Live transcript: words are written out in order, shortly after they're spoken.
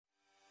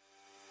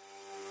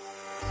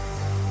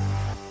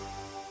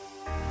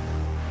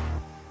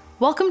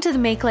Welcome to the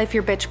Make Life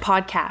Your Bitch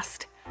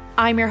podcast.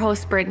 I'm your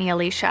host, Brittany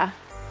Alicia.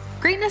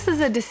 Greatness is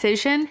a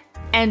decision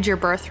and your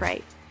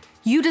birthright.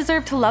 You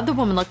deserve to love the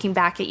woman looking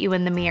back at you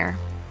in the mirror.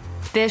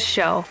 This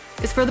show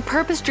is for the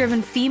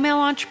purpose-driven female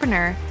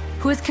entrepreneur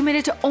who is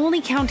committed to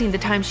only counting the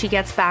time she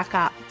gets back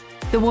up.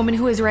 The woman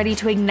who is ready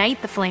to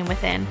ignite the flame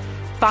within,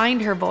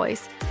 find her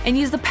voice, and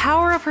use the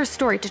power of her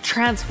story to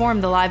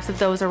transform the lives of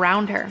those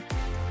around her.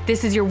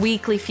 This is your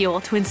weekly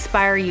fuel to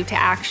inspire you to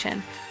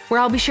action, where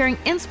I'll be sharing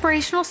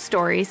inspirational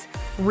stories,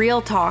 real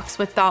talks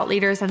with thought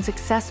leaders and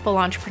successful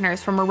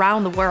entrepreneurs from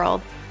around the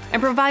world, and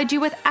provide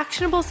you with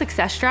actionable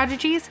success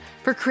strategies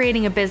for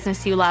creating a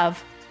business you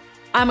love.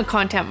 I'm a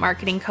content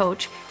marketing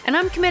coach, and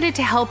I'm committed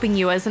to helping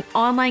you as an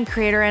online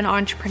creator and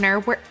entrepreneur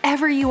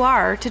wherever you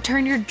are to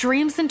turn your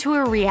dreams into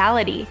a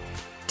reality,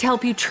 to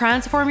help you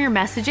transform your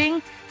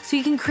messaging so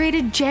you can create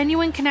a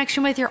genuine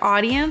connection with your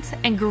audience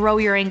and grow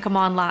your income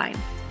online.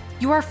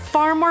 You are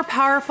far more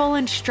powerful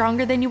and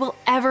stronger than you will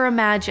ever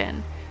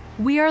imagine.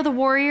 We are the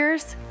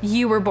warriors.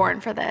 You were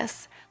born for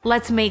this.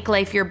 Let's make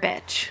life your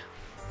bitch.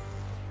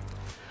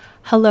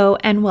 Hello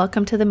and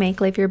welcome to the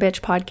Make Life Your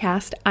Bitch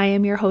podcast. I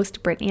am your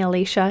host, Brittany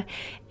Alicia,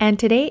 and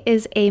today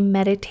is a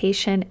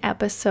meditation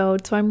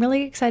episode, so I'm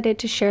really excited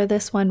to share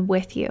this one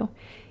with you.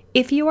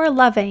 If you are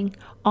loving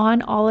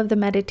on all of the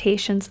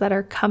meditations that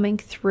are coming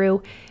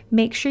through,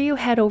 make sure you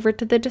head over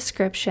to the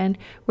description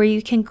where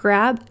you can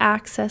grab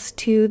access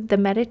to the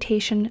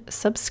meditation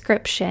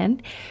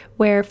subscription,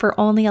 where for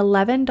only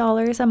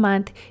 $11 a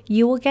month,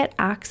 you will get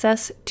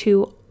access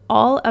to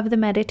all of the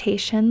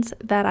meditations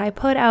that I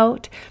put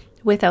out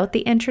without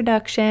the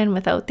introduction,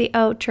 without the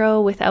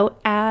outro, without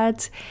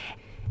ads.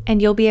 And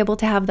you'll be able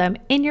to have them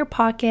in your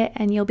pocket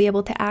and you'll be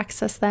able to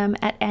access them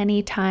at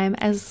any time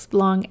as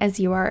long as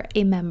you are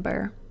a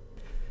member.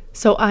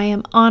 So I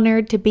am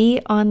honored to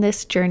be on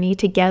this journey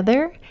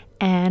together,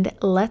 and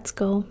let's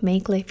go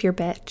make life your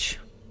bitch.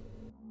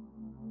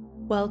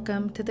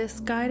 Welcome to this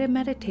guided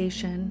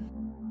meditation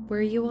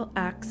where you will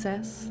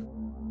access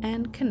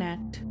and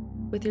connect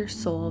with your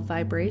soul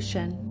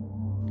vibration.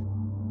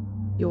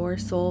 Your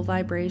soul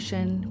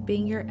vibration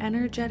being your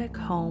energetic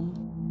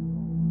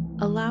home,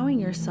 allowing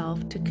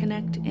yourself to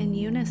connect in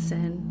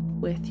unison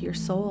with your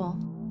soul,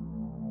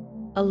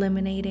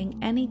 eliminating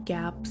any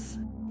gaps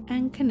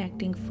and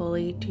connecting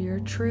fully to your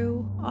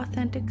true,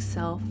 authentic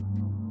self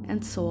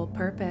and soul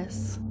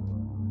purpose.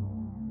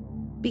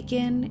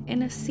 Begin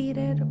in a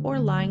seated or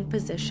lying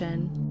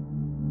position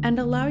and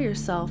allow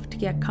yourself to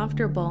get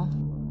comfortable.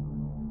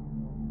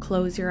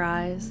 Close your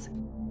eyes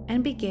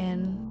and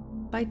begin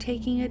by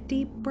taking a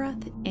deep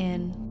breath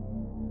in,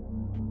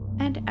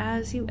 and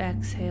as you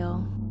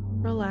exhale,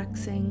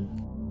 relaxing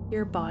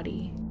your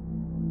body.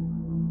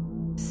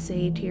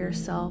 Say to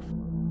yourself,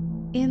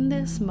 in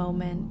this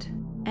moment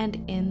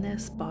and in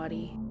this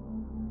body,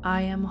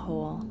 I am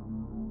whole.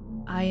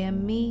 I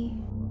am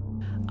me.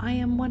 I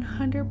am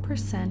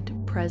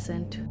 100%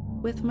 present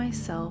with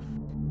myself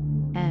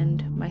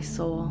and my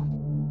soul.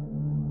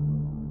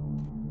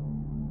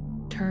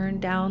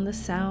 Turn down the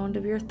sound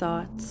of your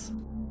thoughts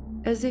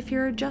as if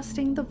you're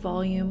adjusting the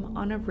volume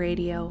on a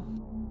radio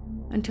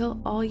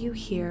until all you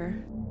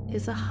hear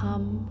is a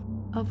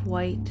hum of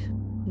white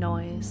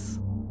noise.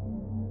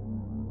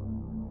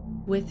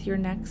 With your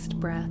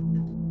next breath,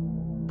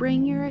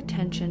 bring your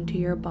attention to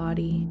your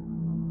body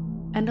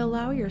and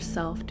allow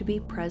yourself to be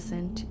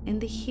present in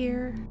the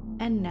here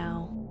and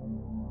now.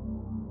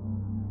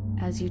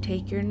 As you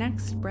take your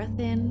next breath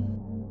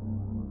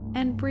in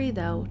and breathe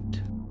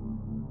out,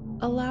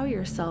 allow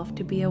yourself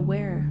to be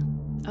aware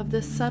of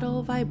the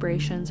subtle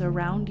vibrations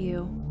around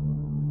you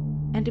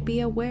and to be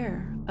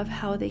aware of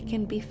how they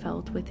can be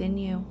felt within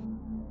you.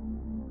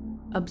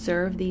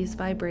 Observe these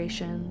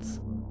vibrations,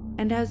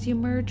 and as you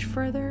merge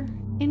further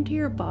into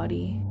your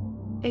body,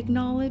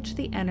 acknowledge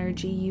the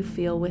energy you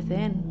feel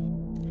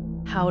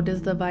within. How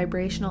does the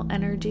vibrational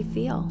energy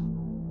feel?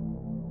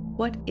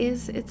 What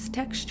is its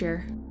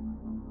texture?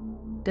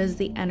 Does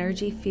the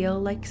energy feel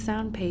like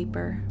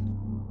sandpaper?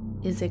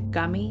 Is it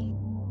gummy?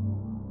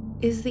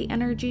 Is the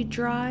energy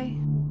dry,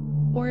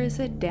 or is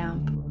it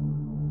damp?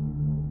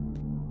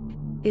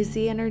 Is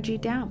the energy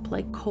damp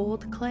like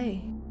cold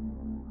clay,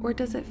 or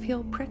does it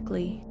feel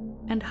prickly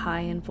and high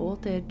in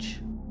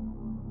voltage?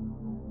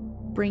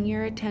 Bring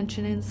your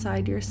attention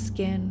inside your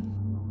skin,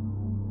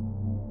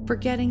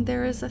 forgetting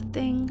there is a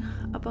thing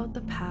about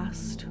the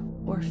past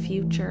or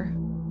future.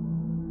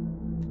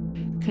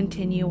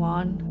 Continue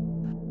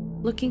on,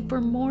 looking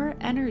for more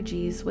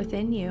energies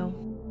within you,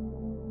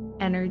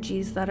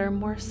 energies that are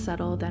more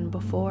subtle than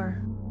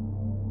before.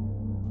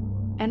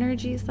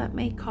 Energies that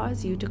may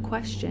cause you to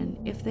question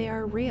if they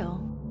are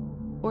real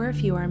or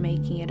if you are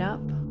making it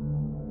up.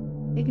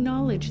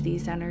 Acknowledge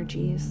these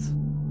energies.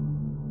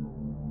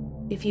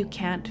 If you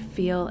can't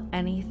feel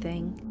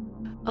anything,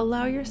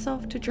 allow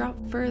yourself to drop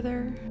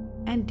further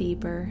and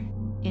deeper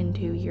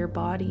into your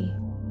body,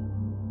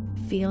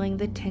 feeling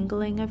the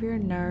tingling of your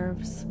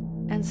nerves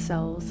and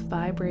cells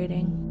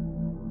vibrating.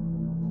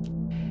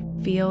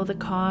 Feel the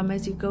calm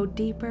as you go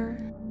deeper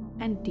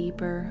and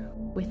deeper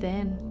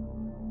within.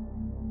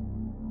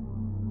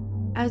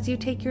 As you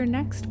take your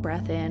next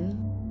breath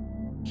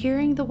in,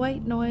 hearing the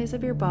white noise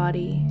of your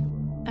body,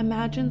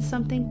 imagine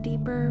something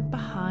deeper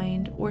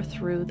behind or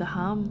through the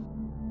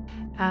hum.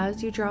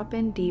 As you drop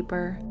in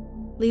deeper,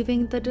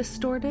 leaving the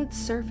distorted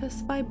surface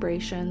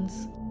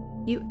vibrations,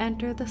 you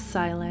enter the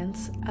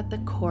silence at the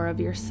core of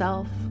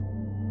yourself.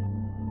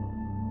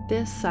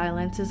 This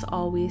silence is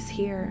always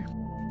here,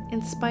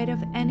 in spite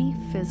of any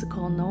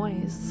physical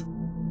noise.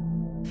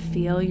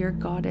 Feel your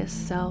goddess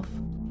self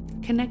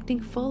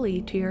connecting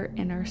fully to your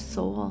inner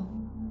soul.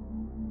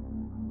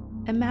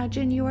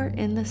 Imagine you are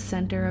in the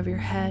center of your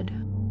head,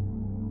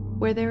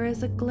 where there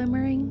is a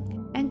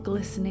glimmering and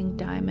glistening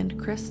diamond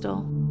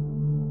crystal,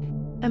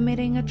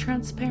 emitting a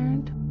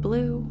transparent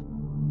blue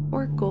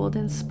or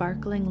golden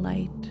sparkling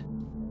light,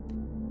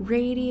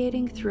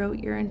 radiating throughout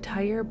your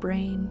entire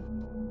brain,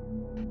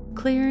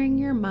 clearing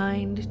your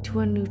mind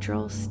to a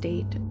neutral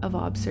state of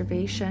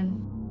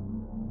observation.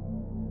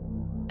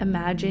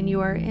 Imagine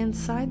you are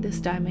inside this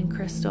diamond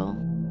crystal,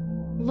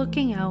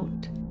 looking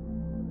out,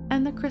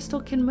 and the crystal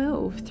can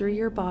move through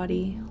your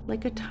body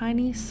like a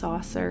tiny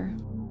saucer,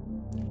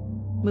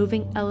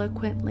 moving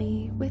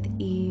eloquently with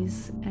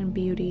ease and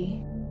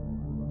beauty.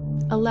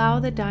 Allow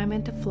the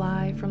diamond to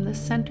fly from the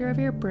center of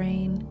your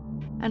brain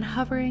and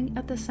hovering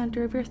at the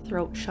center of your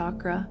throat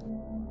chakra,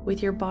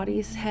 with your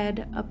body's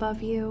head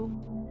above you.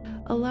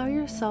 Allow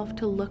yourself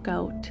to look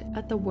out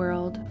at the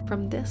world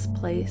from this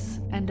place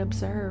and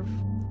observe.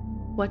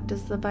 What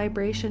does the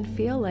vibration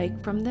feel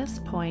like from this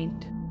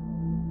point?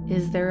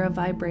 Is there a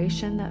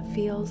vibration that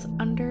feels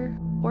under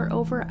or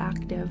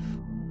overactive?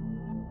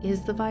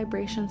 Is the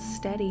vibration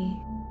steady?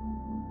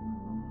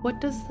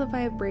 What does the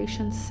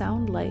vibration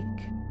sound like?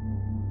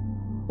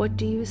 What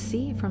do you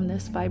see from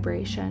this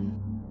vibration?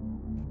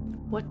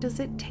 What does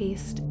it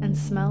taste and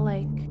smell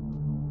like?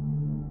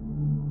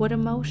 What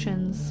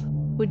emotions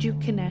would you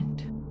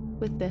connect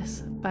with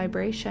this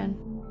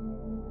vibration?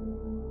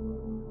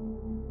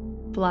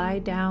 Fly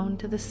down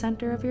to the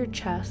center of your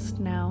chest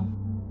now,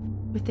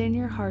 within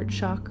your heart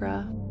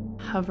chakra,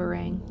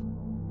 hovering,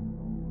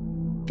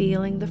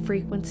 feeling the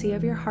frequency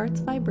of your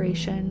heart's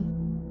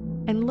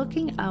vibration and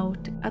looking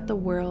out at the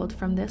world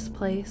from this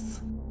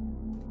place.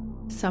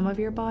 Some of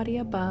your body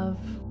above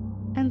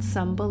and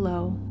some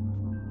below.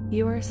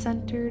 You are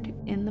centered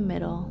in the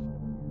middle.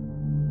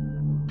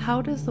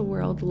 How does the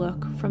world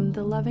look from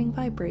the loving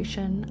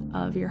vibration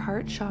of your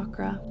heart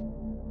chakra?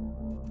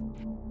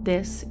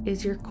 This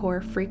is your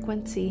core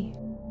frequency.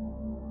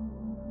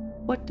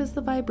 What does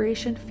the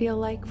vibration feel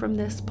like from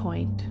this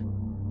point?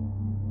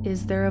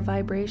 Is there a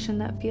vibration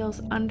that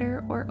feels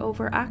under or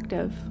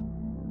overactive?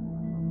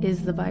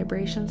 Is the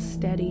vibration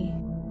steady?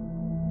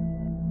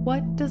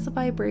 What does the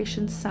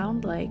vibration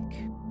sound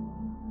like?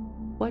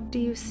 What do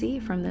you see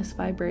from this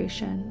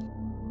vibration?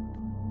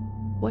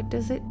 What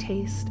does it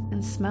taste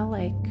and smell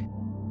like?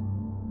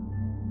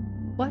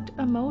 What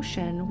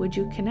emotion would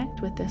you connect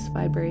with this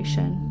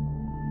vibration?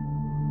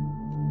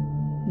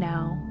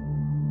 Now,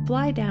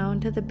 fly down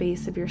to the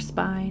base of your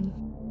spine,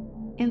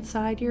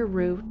 inside your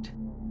root,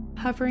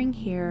 hovering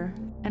here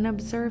and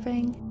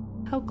observing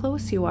how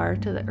close you are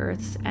to the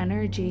earth's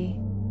energy,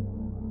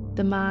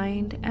 the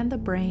mind and the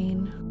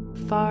brain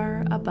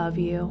far above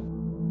you.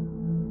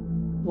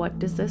 What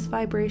does this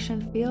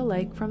vibration feel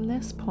like from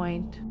this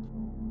point?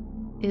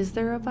 Is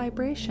there a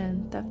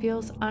vibration that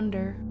feels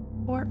under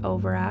or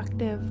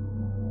overactive?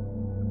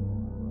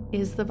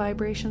 Is the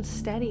vibration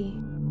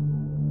steady?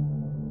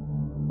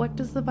 What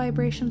does the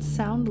vibration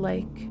sound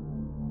like?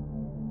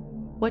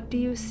 What do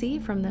you see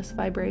from this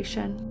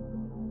vibration?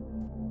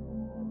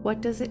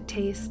 What does it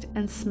taste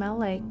and smell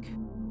like?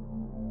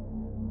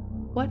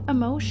 What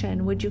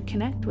emotion would you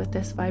connect with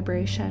this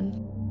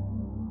vibration?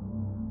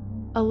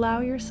 Allow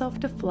yourself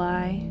to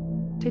fly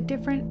to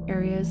different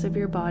areas of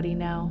your body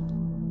now,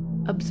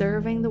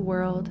 observing the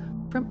world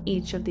from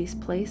each of these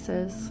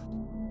places,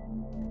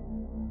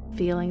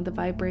 feeling the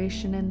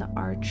vibration in the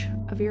arch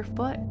of your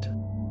foot,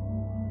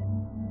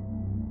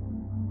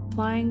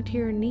 flying to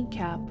your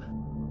kneecap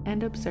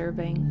and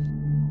observing,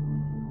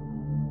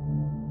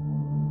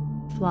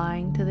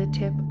 flying to the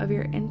tip of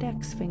your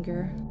index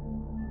finger,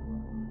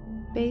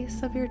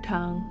 base of your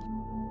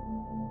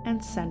tongue,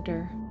 and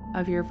center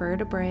of your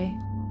vertebrae.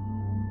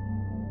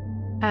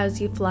 As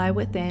you fly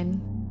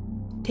within,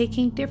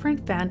 taking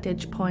different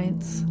vantage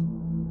points,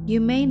 you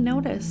may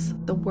notice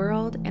the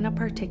world in a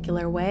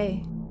particular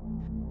way,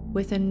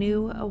 with a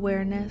new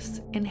awareness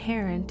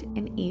inherent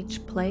in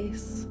each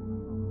place.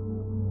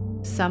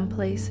 Some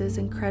places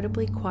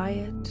incredibly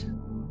quiet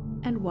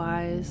and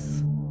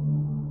wise.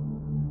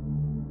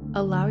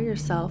 Allow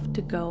yourself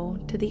to go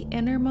to the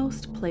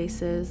innermost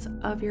places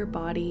of your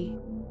body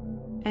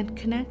and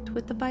connect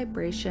with the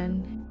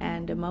vibration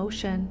and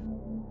emotion.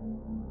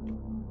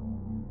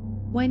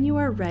 When you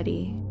are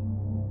ready,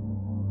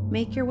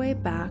 make your way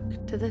back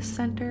to the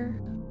center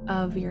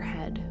of your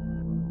head.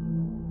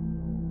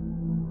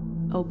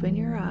 Open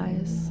your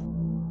eyes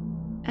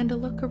and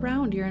look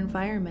around your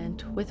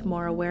environment with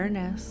more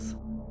awareness,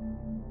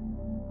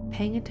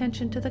 paying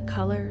attention to the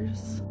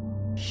colors,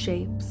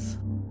 shapes,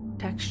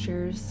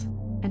 textures,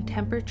 and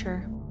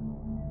temperature.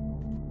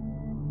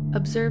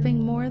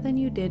 Observing more than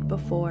you did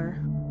before.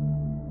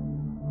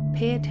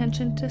 Pay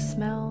attention to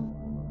smell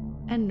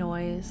and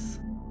noise.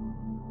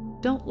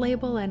 Don't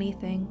label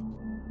anything.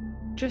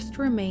 Just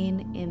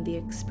remain in the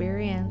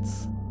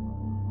experience,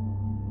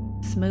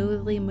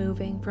 smoothly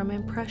moving from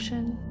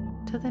impression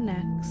to the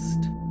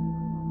next.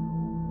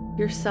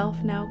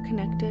 Yourself now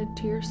connected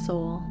to your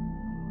soul,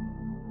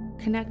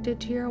 connected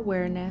to your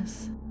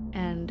awareness,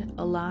 and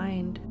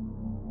aligned.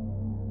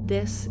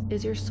 This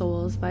is your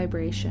soul's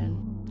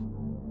vibration.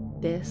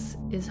 This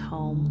is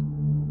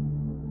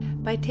home.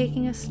 By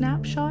taking a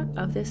snapshot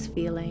of this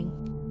feeling,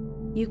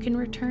 you can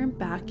return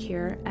back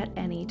here at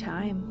any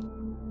time.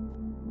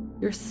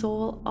 Your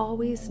soul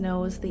always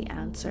knows the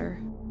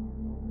answer.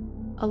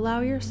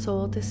 Allow your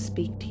soul to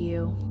speak to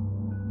you,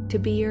 to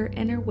be your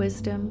inner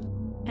wisdom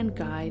and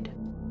guide,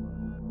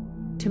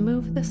 to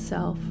move the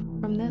self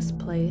from this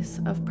place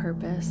of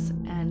purpose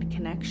and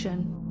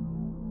connection.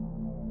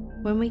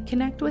 When we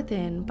connect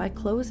within by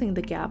closing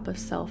the gap of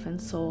self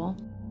and soul,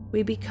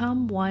 we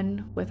become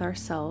one with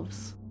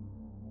ourselves.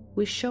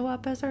 We show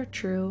up as our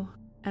true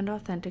and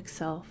authentic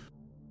self,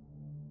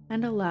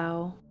 and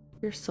allow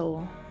your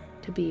soul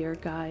to be your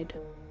guide.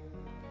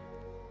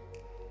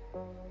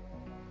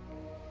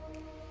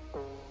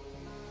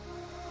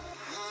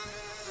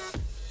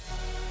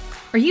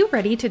 Are you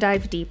ready to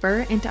dive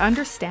deeper into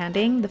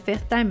understanding the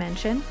fifth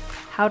dimension,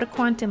 how to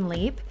quantum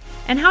leap,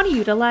 and how to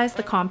utilize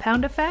the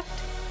compound effect?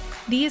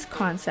 These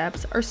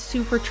concepts are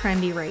super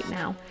trendy right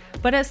now,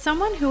 but as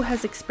someone who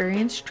has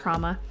experienced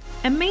trauma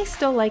and may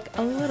still like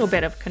a little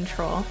bit of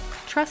control,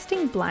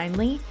 trusting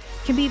blindly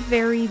can be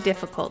very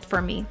difficult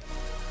for me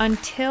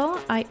until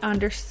I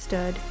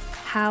understood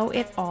how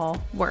it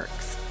all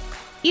works.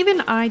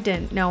 Even I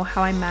didn't know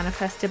how I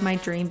manifested my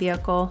dream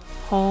vehicle,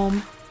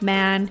 home,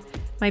 man,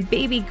 my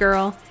baby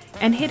girl,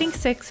 and hitting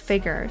 6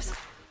 figures,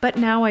 but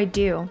now I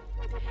do.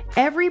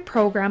 Every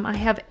program I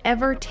have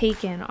ever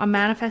taken on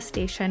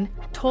manifestation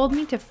told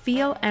me to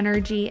feel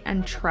energy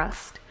and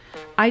trust.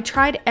 I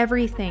tried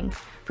everything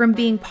from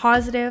being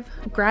positive,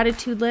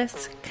 gratitude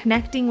lists,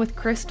 connecting with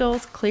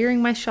crystals,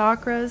 clearing my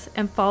chakras,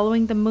 and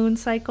following the moon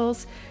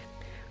cycles.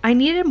 I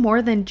needed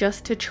more than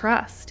just to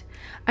trust.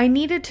 I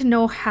needed to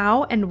know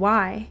how and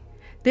why.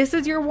 This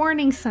is your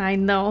warning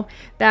sign, though,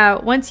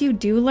 that once you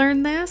do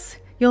learn this,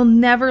 you'll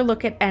never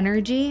look at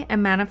energy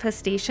and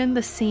manifestation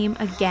the same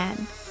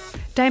again.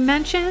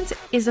 Dimensions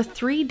is a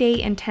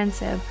 3-day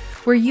intensive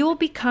where you will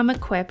become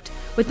equipped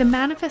with the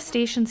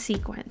manifestation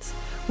sequence.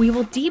 We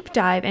will deep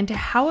dive into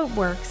how it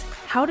works,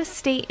 how to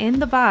stay in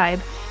the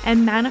vibe,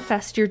 and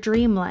manifest your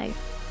dream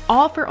life,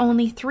 all for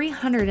only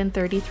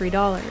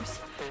 $333.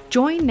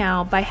 Join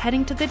now by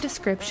heading to the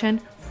description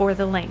for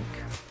the link.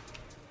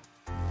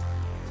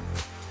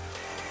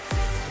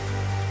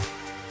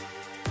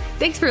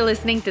 Thanks for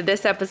listening to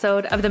this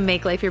episode of the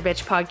Make Life Your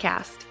Bitch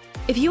podcast.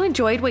 If you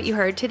enjoyed what you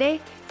heard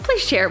today,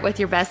 please share it with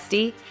your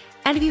bestie.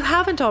 And if you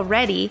haven't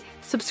already,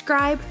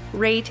 subscribe,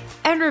 rate,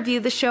 and review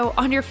the show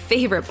on your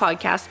favorite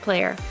podcast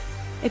player.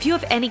 If you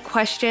have any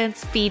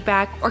questions,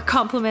 feedback, or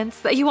compliments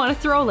that you want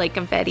to throw like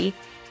confetti,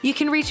 you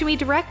can reach me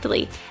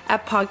directly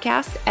at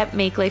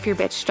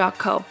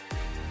podcast@makelifeyourbitch.co.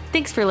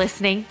 Thanks for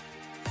listening.